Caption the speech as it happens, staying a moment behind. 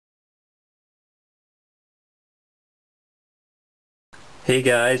Hey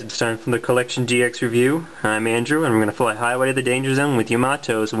guys, it's time for the CollectionDX review. I'm Andrew, and we're going to fly highway to the danger zone with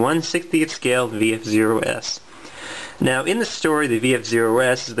Yamato's 1/60th scale VF-0S. Now, in the story, the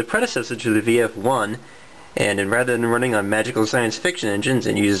VF-0S is the predecessor to the VF-1, and rather than running on magical science fiction engines,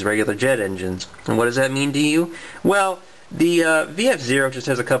 it uses regular jet engines. And what does that mean to you? Well, the VF-0 just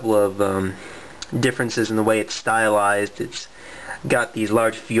has a couple of differences in the way it's stylized. It's got these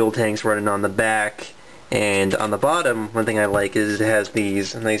large fuel tanks running on the back, and on the bottom, one thing I like is it has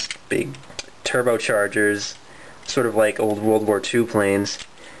these nice big turbochargers, sort of like old World War II planes.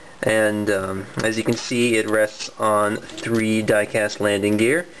 And as you can see, it rests on 3 die-cast landing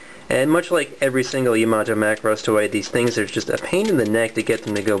gear. And much like every single Yamato Macross toy, these things are just a pain in the neck to get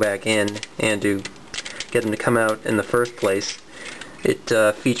them to go back in and to get them to come out in the first place. It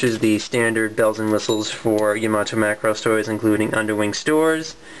features the standard bells and whistles for Yamato Macross toys, including underwing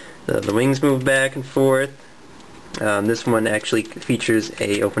stores. The wings move back and forth. This one actually features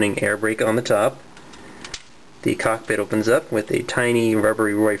a opening air brake on the top. The cockpit opens up with a tiny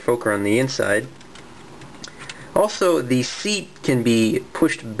rubbery Roy Fokker on the inside. Also, the seat can be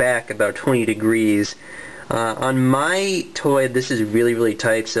pushed back about 20 degrees. On my toy, this is really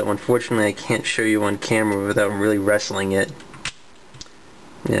tight, so unfortunately I can't show you on camera without really wrestling it.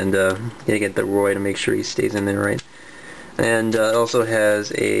 And gotta get the Roy to make sure he stays in there right. And it also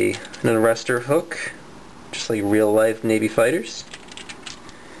has an arrestor hook, just like real-life Navy fighters.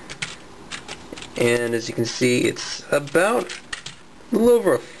 And as you can see, it's about a little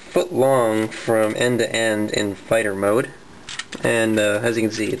over a foot long from end to end in fighter mode. And as you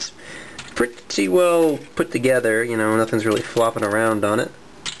can see, it's pretty well put together. You know, nothing's really flopping around on it.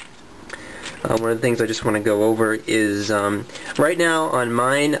 One of the things I just want to go over is, right now on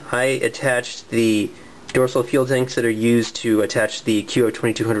mine, I attached the dorsal fuel tanks that are used to attach the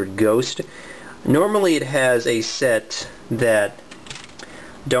QF-2200 Ghost. Normally it has a set that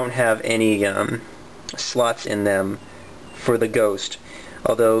don't have any slots in them for the Ghost.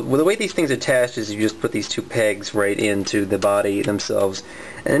 Although, well, the way these things are attached is you just put these 2 pegs right into the body themselves.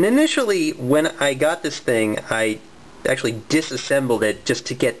 And initially, when I got this thing, I actually disassembled it just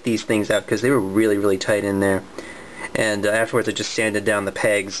to get these things out because they were really tight in there. And afterwards I just sanded down the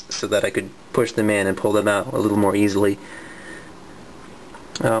pegs so that I could push them in and pull them out a little more easily.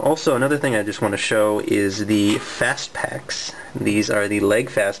 Also, another thing I just want to show is the fast packs. These are the leg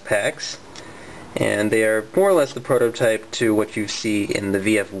fast packs, and they are more or less the prototype to what you see in the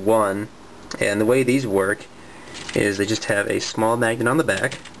VF-1. And the way these work is they just have a small magnet on the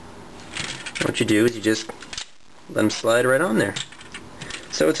back. And what you do is you just let them slide right on there.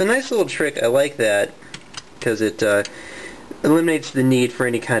 So it's a nice little trick. I like that, because it eliminates the need for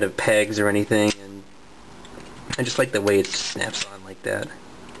any kind of pegs or anything, and I just like the way it snaps on like that.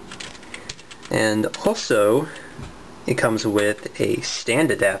 And also, it comes with a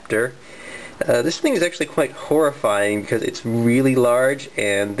stand adapter. This thing is actually quite horrifying because it's really large,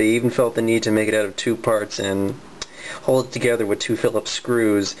 and they even felt the need to make it out of 2 parts and hold it together with 2 Phillips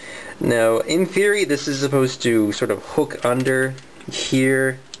screws. Now, in theory, this is supposed to sort of hook under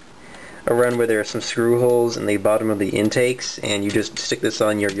here, around where there are some screw holes in the bottom of the intakes, and you just stick this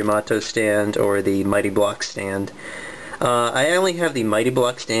on your Yamato stand or the Mighty Block stand. I only have the Mighty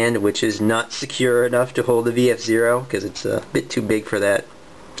Block stand, which is not secure enough to hold the VF-0 because it's a bit too big for that.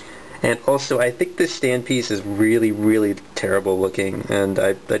 And also, I think this stand piece is really terrible looking, and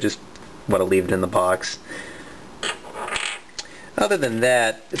I just want to leave it in the box. Other than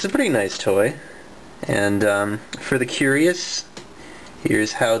that, it's a pretty nice toy, and for the curious,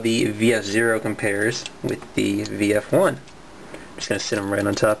 here's how the VF-0 compares with the VF-1. I'm just going to sit them right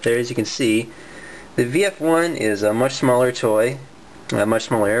on top there. As you can see, the VF-1 is a much smaller toy, a much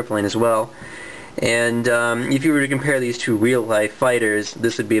smaller airplane as well. And if you were to compare these 2 real-life fighters,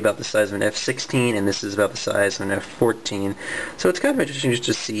 this would be about the size of an F-16, and this is about the size of an F-14. So it's kind of interesting just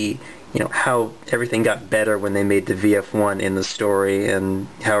to see, you know, how everything got better when they made the VF-1 in the story, and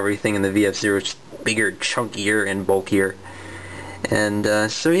how everything in the VF-0 is just bigger, chunkier, and bulkier.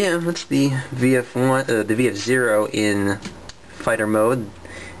 And so yeah, that's the VF-1, the VF-0 in fighter mode.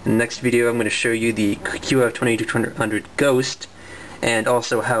 In the next video, I'm going to show you the QF-2200 Ghost, and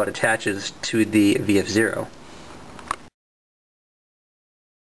also how it attaches to the VF-0.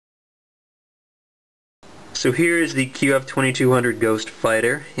 So here is the QF-2200 Ghost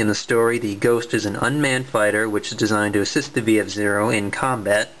fighter. In the story, the Ghost is an unmanned fighter which is designed to assist the VF-0 in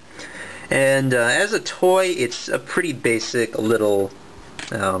combat. And as a toy, it's a pretty basic little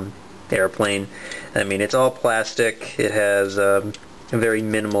airplane. I mean, it's all plastic. It has a very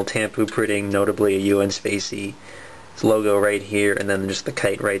minimal tampu printing, notably a UN Spacey logo right here, and then just the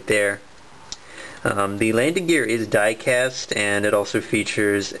kite right there. The landing gear is die-cast, and it also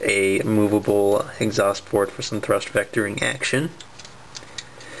features a movable exhaust port for some thrust vectoring action.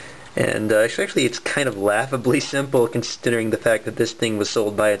 And actually it's kind of laughably simple considering the fact that this thing was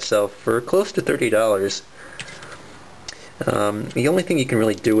sold by itself for close to $30. The only thing you can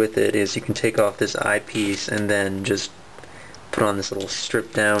really do with it is you can take off this eyepiece and then just put on this little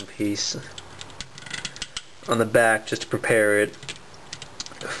stripped down piece on the back just to prepare it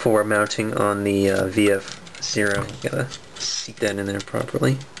for mounting on the VF-0. Gotta seat that in there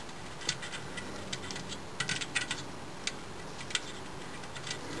properly.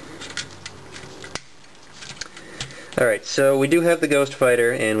 Alright, so we do have the Ghost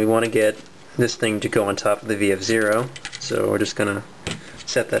Fighter, and we want to get this thing to go on top of the VF-0. So we're just going to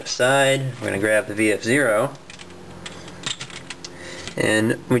set that aside. We're going to grab the VF-0,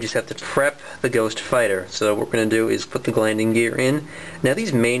 and we just have to prep the Ghost Fighter. So what we're going to do is put the landing gear in. Now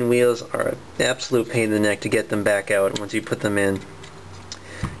these main wheels are an absolute pain in the neck to get them back out once you put them in,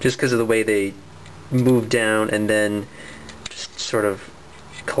 just because of the way they move down and then just sort of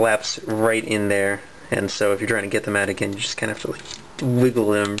collapse right in there. And so if you're trying to get them out again, you just kind of have to like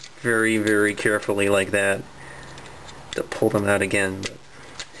wiggle them very, very carefully like that to pull them out again. But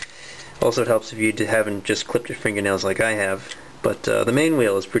also it helps if you haven't just clipped your fingernails like I have. But the main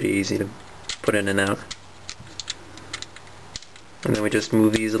wheel is pretty easy to put in and out. And then we just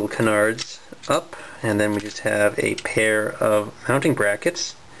move these little canards up, and then we just have a pair of mounting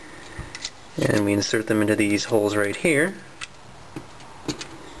brackets, and we insert them into these holes right here.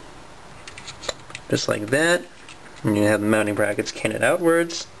 Just like that. And you have the mounting brackets canted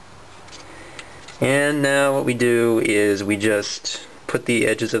outwards. And now what we do is we just put the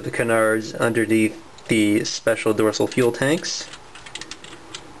edges of the canards underneath the special dorsal fuel tanks.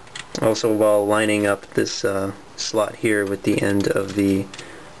 Also while lining up this slot here with the end of the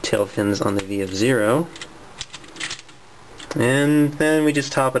tail fins on the VF-0. And then we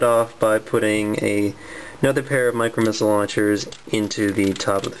just top it off by putting another pair of micro missile launchers into the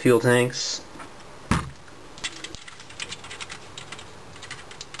top of the fuel tanks.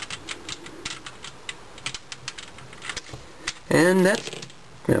 And that,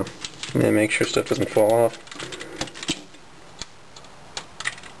 make sure stuff doesn't fall off.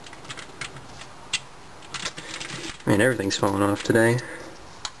 Man, everything's falling off today.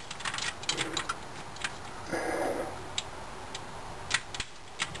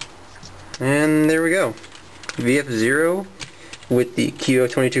 And there we go. VF-0 with the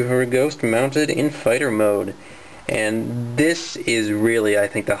QO2200 Ghost mounted in fighter mode. And this is really, I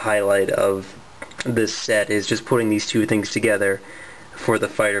think, the highlight of this set, is just putting these two things together for the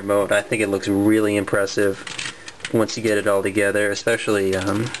fighter mode. I think it looks really impressive once you get it all together, especially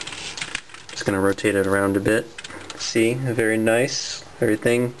just going to rotate it around a bit. See, very nice.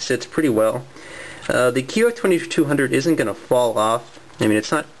 Everything sits pretty well. The QO2200 isn't going to fall off. I mean,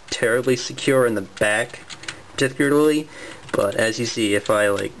 it's not terribly secure in the back particularly, but as you see, if I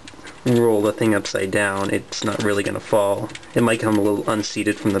like roll the thing upside down, it's not really going to fall. It might come a little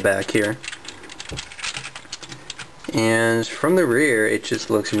unseated from the back here. And from the rear, it just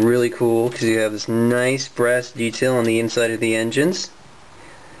looks really cool because you have this nice brass detail on the inside of the engines.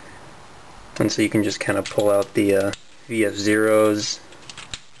 And so you can just kind of pull out the VF-0's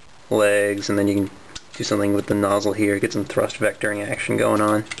legs, and then you can do something with the nozzle here, get some thrust vectoring action going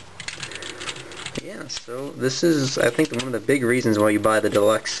on. Yeah, so this is, I think, one of the big reasons why you buy the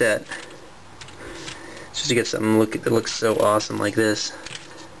deluxe set. It's just to get something that looks so awesome like this.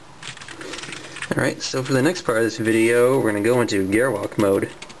 Alright, so for the next part of this video, we're going to go into gearwalk mode.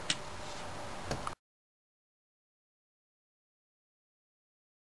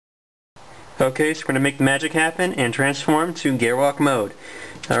 Okay, so we're going to make the magic happen and transform to gearwalk mode.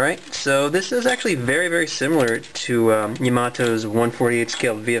 Alright, so this is actually very, very similar to Yamato's 1/48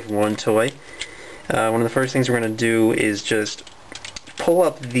 scale VF-1 toy. One of the first things we're going to do is just pull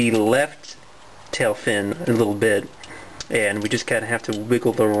up the left tail fin a little bit, and we just kind of have to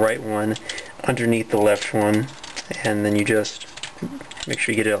wiggle the right one underneath the left one, and then you just make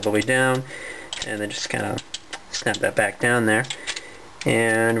sure you get it all the way down, and then just kind of snap that back down there.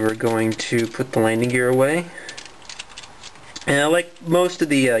 And we're going to put the landing gear away. And like most of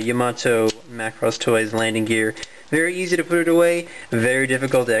the Yamato Macross toys, landing gear, very easy to put it away, very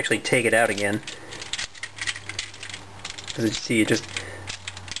difficult to actually take it out again. As you see, it just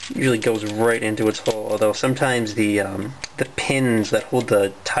usually goes right into its hole, although sometimes the pins that hold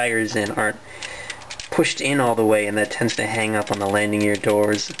the tires in aren't pushed in all the way, and that tends to hang up on the landing gear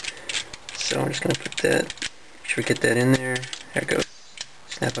doors. So I'm just going to put that, make sure we get that in there. There it goes.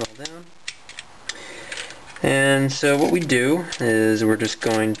 Snap it all down. And so what we do is we're just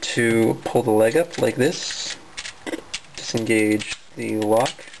going to pull the leg up like this, disengage the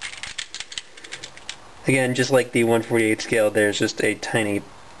lock. Again, just like the 1/48 scale, there's just a tiny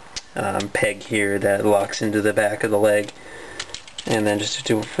peg here that locks into the back of the leg. And then just to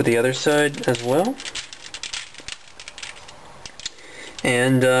do it for the other side as well.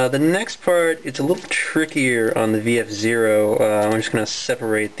 And the next part, it's a little trickier on the VF-0. I'm just going to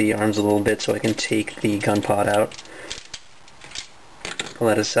separate the arms a little bit so I can take the gun pod out. Pull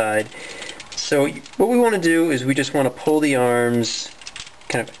that aside. So what we want to do is we just want to pull the arms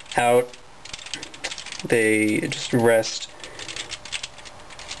kind of out. They just rest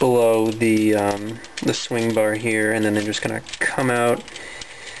below the swing bar here, and then they're just going to come out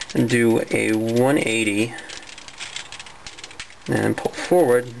and do a 180. And pull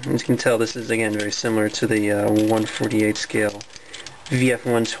forward. As you can tell, this is again very similar to the 1/48 scale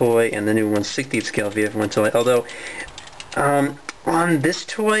VF1 toy and the new 1/60 scale VF1 toy. Although on this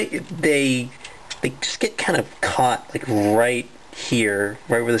toy, they just get kind of caught like right here,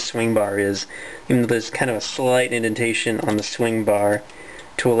 right where the swing bar is. Even though there's kind of a slight indentation on the swing bar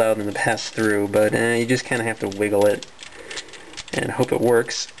to allow them to pass through, but you just kind of have to wiggle it and hope it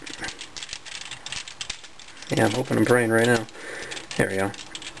works. Yeah, I'm hoping and praying right now. There we go.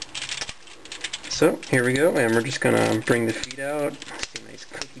 So, here we go, and we're just going to bring the feet out. See nice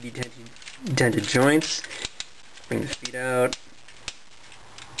cookie dented joints. Bring the feet out.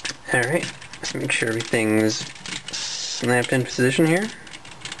 Alright, let's make sure everything's snapped in position here.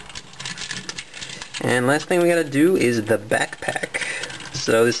 And last thing we gotta do is the backpack.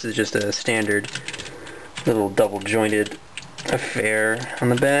 So this is just a standard little double jointed affair on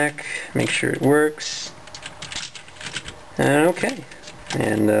the back. Make sure it works. Okay,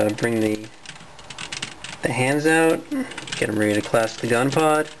 and bring the hands out, get them ready to clasp the gun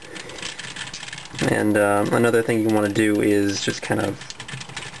pod. And another thing you want to do is just kind of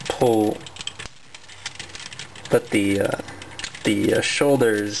pull, let the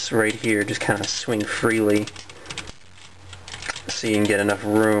shoulders right here just kind of swing freely, so you can get enough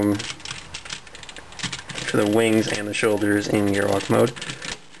room for the wings and the shoulders in gearwalk mode.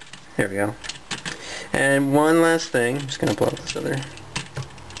 There we go. And one last thing, I'm just going to pull out this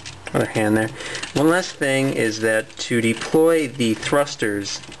other hand there. One last thing is that to deploy the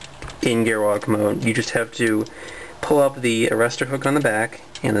thrusters in gearwalk mode, you just have to pull up the arrestor hook on the back,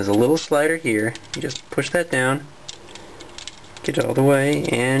 and there's a little slider here. You just push that down, get it all the way,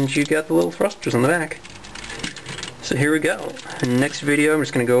 and you got the little thrusters on the back. So here we go. In the next video, I'm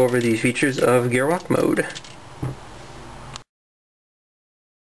just going to go over the features of gearwalk mode.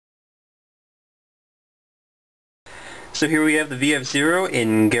 So here we have the VF-0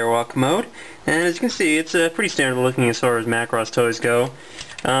 in gearwalk mode, and as you can see, it's pretty standard looking as far as Macross toys go.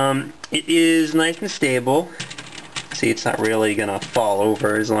 It is nice and stable. See, it's not really going to fall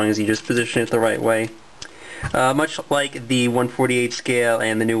over as long as you just position it the right way. Much like the 1/48 scale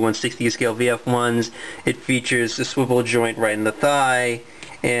and the new 1/60 scale VF1s, it features a swivel joint right in the thigh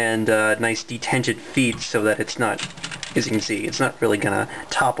and nice detented feet so that it's not, as you can see, it's not really going to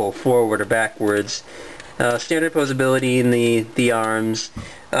topple forward or backwards. Standard posability in the arms.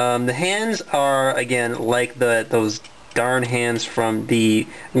 The hands are, again, like those darn hands from the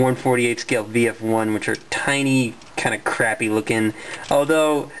 1/48 scale VF1, which are tiny, kind of crappy looking,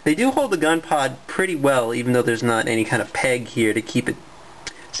 although they do hold the gun pod pretty well, even though there's not any kind of peg here to keep it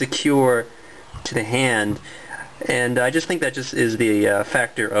secure to the hand. And I just think that just is the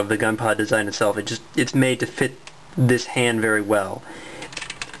factor of the gun pod design itself. It's made to fit this hand very well.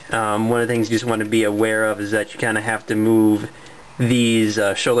 One of the things you just want to be aware of is that you kind of have to move these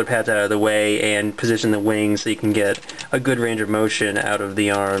shoulder pads out of the way and position the wings so you can get a good range of motion out of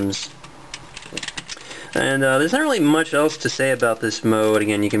the arms. And there's not really much else to say about this mode.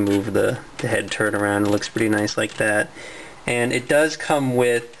 Again, you can move the head turn around. It looks pretty nice like that. And it does come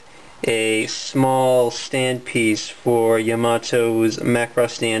with a small stand piece for Yamato's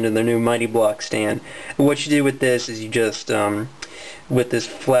Macross stand and their new Mighty Block stand. And what you do with this is you just with this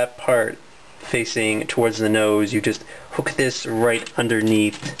flat part facing towards the nose, you just hook this right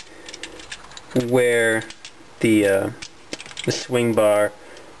underneath where the swing bar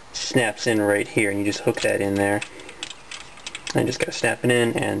snaps in right here, and you just hook that in there and just gotta snap it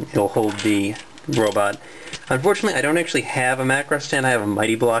in and it'll hold the robot. Unfortunately, I don't actually have a Macross stand. I have a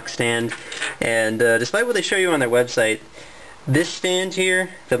Mighty Block stand, and despite what they show you on their website, this stand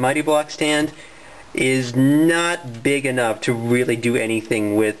here, the Mighty Block stand, is not big enough to really do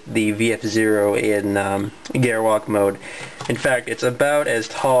anything with the VF-0 in gearwalk mode. In fact, it's about as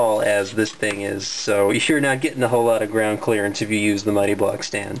tall as this thing is, so you're not getting a whole lot of ground clearance if you use the Mighty Block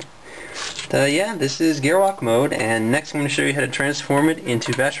stand. Yeah, this is Gearwalk mode, and next I'm going to show you how to transform it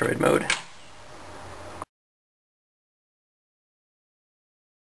into Vastroid mode.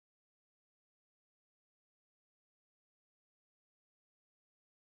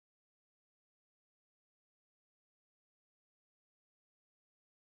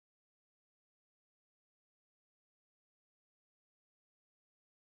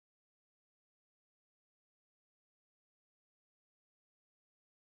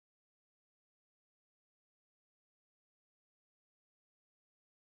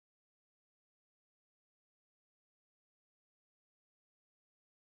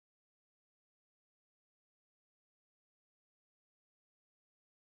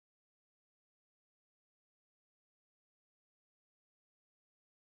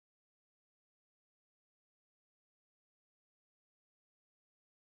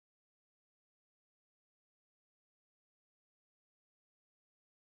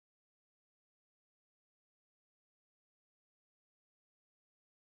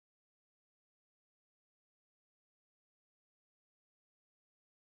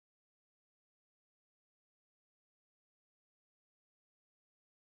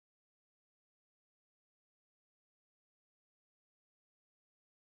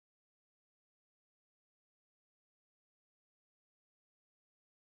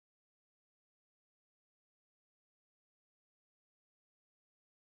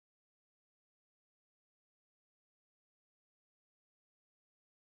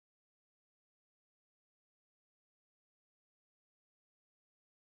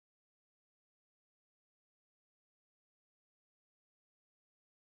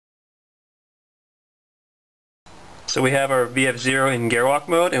 So we have our VF-0 in Gearwalk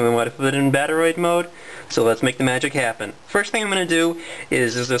mode, and we want to put it in Vastroid mode, so let's make the magic happen. First thing I'm going to do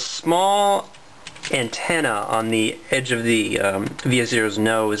is there's a small antenna on the edge of the VF-0's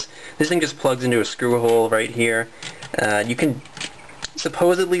nose. This thing just plugs into a screw hole right here. You can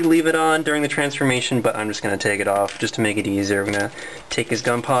supposedly leave it on during the transformation, but I'm just going to take it off just to make it easier. We're going to take his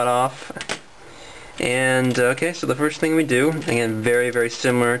gun pot off. And okay, so the first thing we do, again very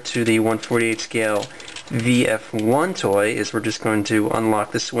similar to the 1/48 scale VF1 toy, is we're just going to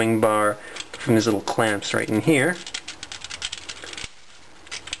unlock the swing bar from these little clamps right in here.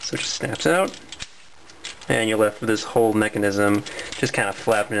 So it just snaps out, and you're left with this whole mechanism just kind of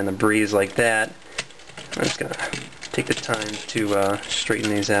flapping in the breeze like that. I'm just going to take the time to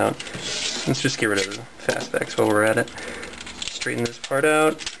straighten these out. Let's just get rid of the fastbacks while we're at it. Straighten this part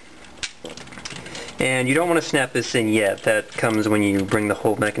out. And you don't want to snap this in yet. That comes when you bring the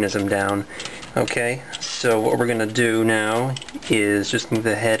whole mechanism down. Okay, so what we're going to do now is just move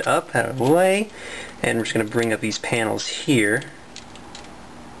the head up out of the way, and we're just going to bring up these panels here.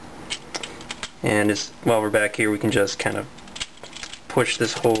 And while we're back here, we can just kind of push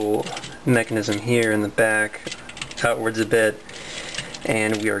this whole mechanism here in the back outwards a bit.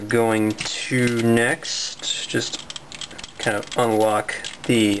 And we are going to next just kind of unlock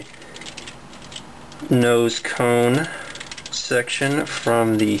the nose cone section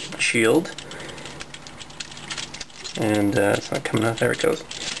from the shield. And it's not coming out. There it goes.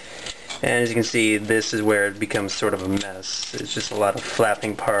 And as you can see, this is where it becomes sort of a mess. It's just a lot of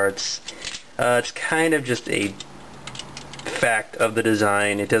flapping parts. It's kind of just a fact of the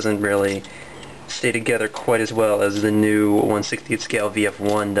design. It doesn't really stay together quite as well as the new 1/60th scale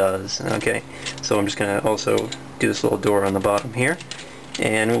VF1 does. Okay, so I'm just going to also do this little door on the bottom here.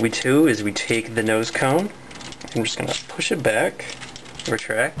 And what we do is we take the nose cone, I'm just going to push it back,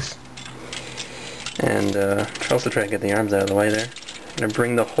 retracts, and also try to get the arms out of the way there. I'm going to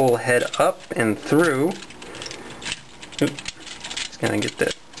bring the whole head up and through. Just going to get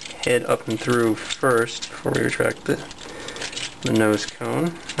that head up and through first before we retract the nose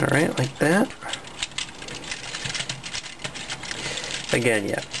cone. Alright, like that. Again,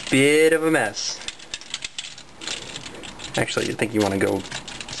 yeah, bit of a mess. Actually, I think you want to go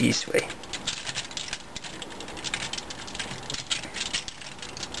this way.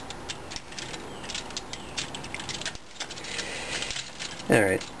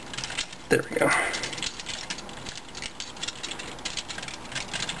 Alright, there we go.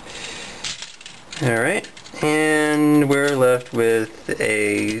 Alright, and we're left with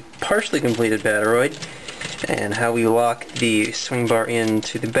a partially completed Vastroid. And how we lock the swing bar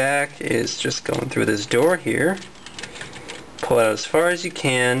into the back is just going through this door here. Pull it out as far as you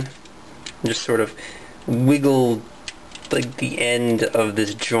can, and just sort of wiggle like the end of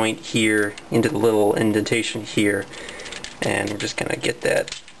this joint here into the little indentation here, and we're just gonna get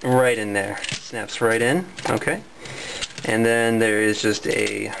that right in there. Snaps right in. Okay, and then there is just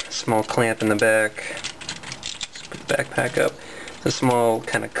a small clamp in the back. Just put the backpack up. a small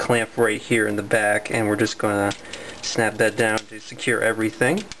kind of clamp right here in the back, and we're just going to snap that down to secure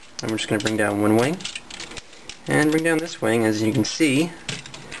everything. And we're just going to bring down one wing and bring down this wing. As you can see,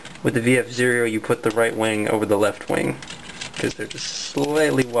 with the VF-0 you put the right wing over the left wing because they're just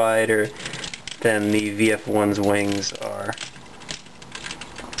slightly wider than the VF-1's wings are.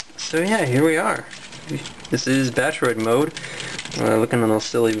 So yeah, here we are. This is Batroid mode. Looking a little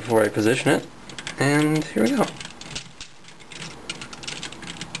silly before I position it. And here we go.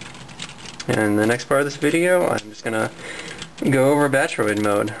 And in the next part of this video, I'm just going to go over Batroid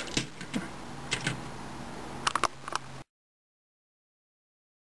mode.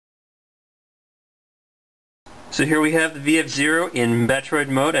 So here we have the VF-0 in Batroid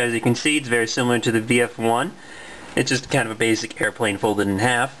mode. As you can see, it's very similar to the VF-1. It's just kind of a basic airplane folded in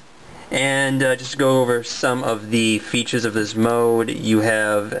half. And just to go over some of the features of this mode, you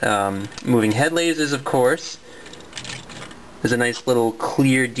have moving head lasers, of course. There's a nice little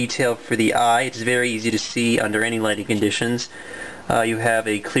clear detail for the eye. It's very easy to see under any lighting conditions. You have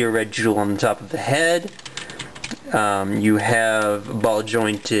a clear red jewel on the top of the head. You have ball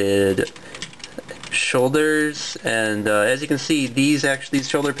jointed shoulders, and as you can see, these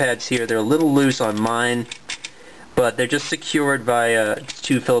shoulder pads here, they're a little loose on mine, but they're just secured by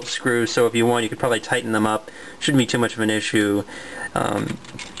 2 Phillips screws, so if you want you could probably tighten them up. Shouldn't be too much of an issue.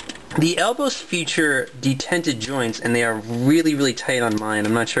 The elbows feature detented joints, and they are really tight on mine.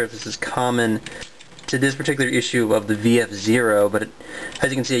 I'm not sure if this is common to this particular issue of the VF-0, but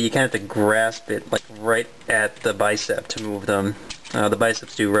as you can see, you kind of have to grasp it like right at the bicep to move them. The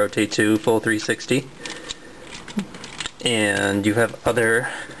biceps do rotate to full 360. And you have other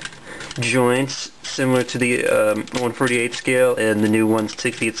joints similar to the 1/48 scale and the new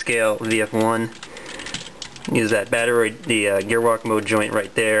 1/60th scale VF-1. Use that Batroid, the gearwalk mode joint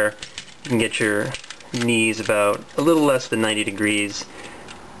right there. You can get your knees about a little less than 90 degrees.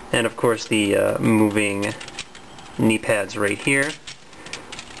 And of course the moving knee pads right here.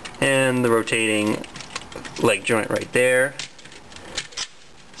 And the rotating leg joint right there.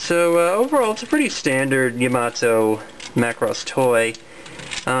 So overall it's a pretty standard Yamato Macross toy.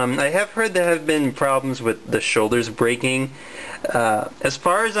 I have heard there have been problems with the shoulders breaking. As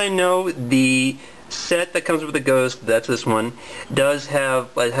far as I know, the set that comes with the Ghost, that's this one,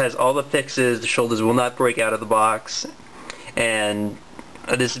 has all the fixes. The shoulders will not break out of the box, and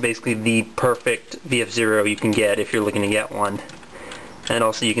this is basically the perfect VF-0 you can get if you're looking to get one. And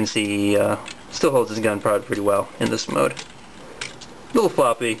also you can see still holds his gun probably pretty well in this mode. A little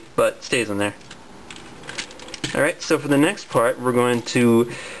floppy, but stays in there. Alright, so for the next part we're going to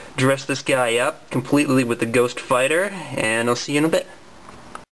dress this guy up completely with the Ghost Fighter, and I'll see you in a bit.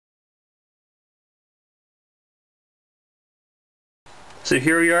 So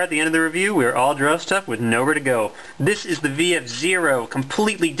here we are at the end of the review. We're all dressed up with nowhere to go. This is the VF-0,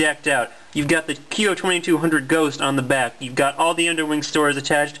 completely decked out. You've got the Kyo 2200 Ghost on the back. You've got all the underwing stores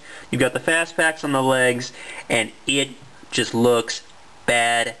attached. You've got the fast packs on the legs, and it just looks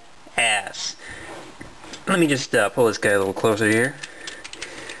badass. Let me just pull this guy a little closer here.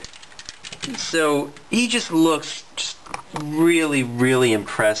 So he just looks really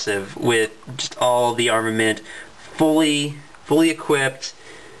impressive with just all the armament fully equipped.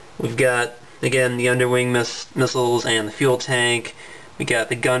 We've got, again, the underwing missiles and the fuel tank. We got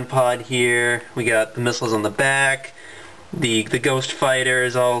the gun pod here. We got the missiles on the back. The Ghost Fighter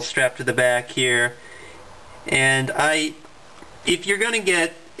is all strapped to the back here. And if you're gonna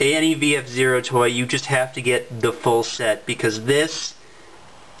get any VF-0 toy, you just have to get the full set, because this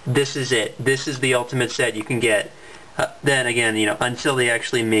is it. This is the ultimate set you can get. Then again, you know, until they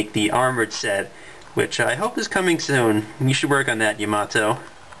actually make the armored set, which I hope is coming soon. You should work on that, Yamato.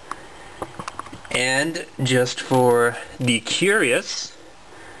 And just for the curious,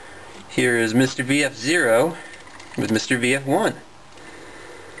 here is Mr. VF-0 with Mr. VF-1.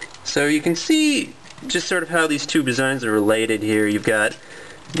 So you can see just sort of how these two designs are related here. You've got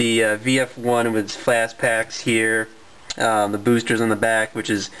the VF-1 with its flash packs here, the boosters on the back, which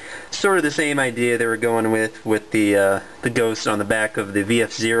is sort of the same idea they were going with the Ghost on the back of the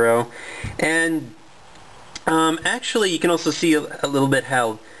VF-0. And actually you can also see a little bit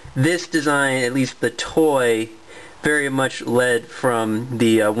how this design, at least the toy, very much led from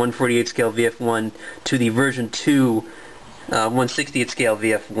the 1/48 scale VF-1 to the version 2 1/60th scale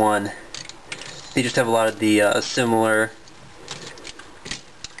VF-1. They just have a lot of the similar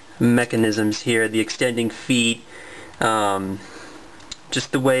mechanisms here, the extending feet,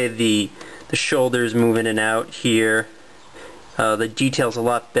 just the way the shoulders move in and out here. The detail's a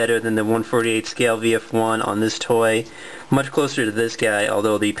lot better than the 1/48 scale VF-1 on this toy. Much closer to this guy,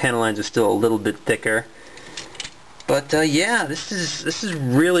 although the panel lines are still a little bit thicker. But yeah, this is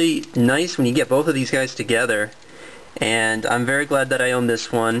really nice when you get both of these guys together, and I'm very glad that I own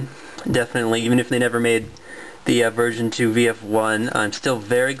this one. Definitely, even if they never made the version 2 VF1, I'm still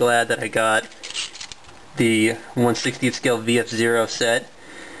very glad that I got the 1/60th scale VF-0 set.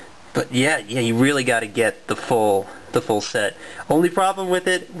 But yeah, you really got to get the full set. Only problem with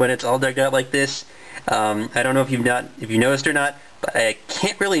it, when it's all decked out like this, I don't know if you noticed or not, but I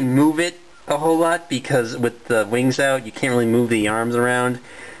can't really move it a whole lot because with the wings out, you can't really move the arms around.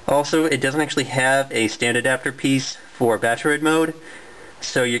 Also, it doesn't actually have a stand adapter piece for bachelorette mode,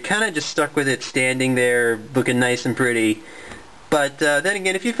 so you're kind of just stuck with it standing there looking nice and pretty. But then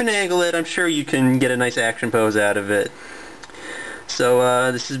again, if you finagle it, I'm sure you can get a nice action pose out of it.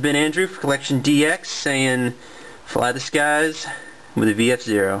 So this has been Andrew for CollectionDX saying, fly the skies with a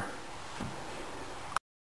VF-0.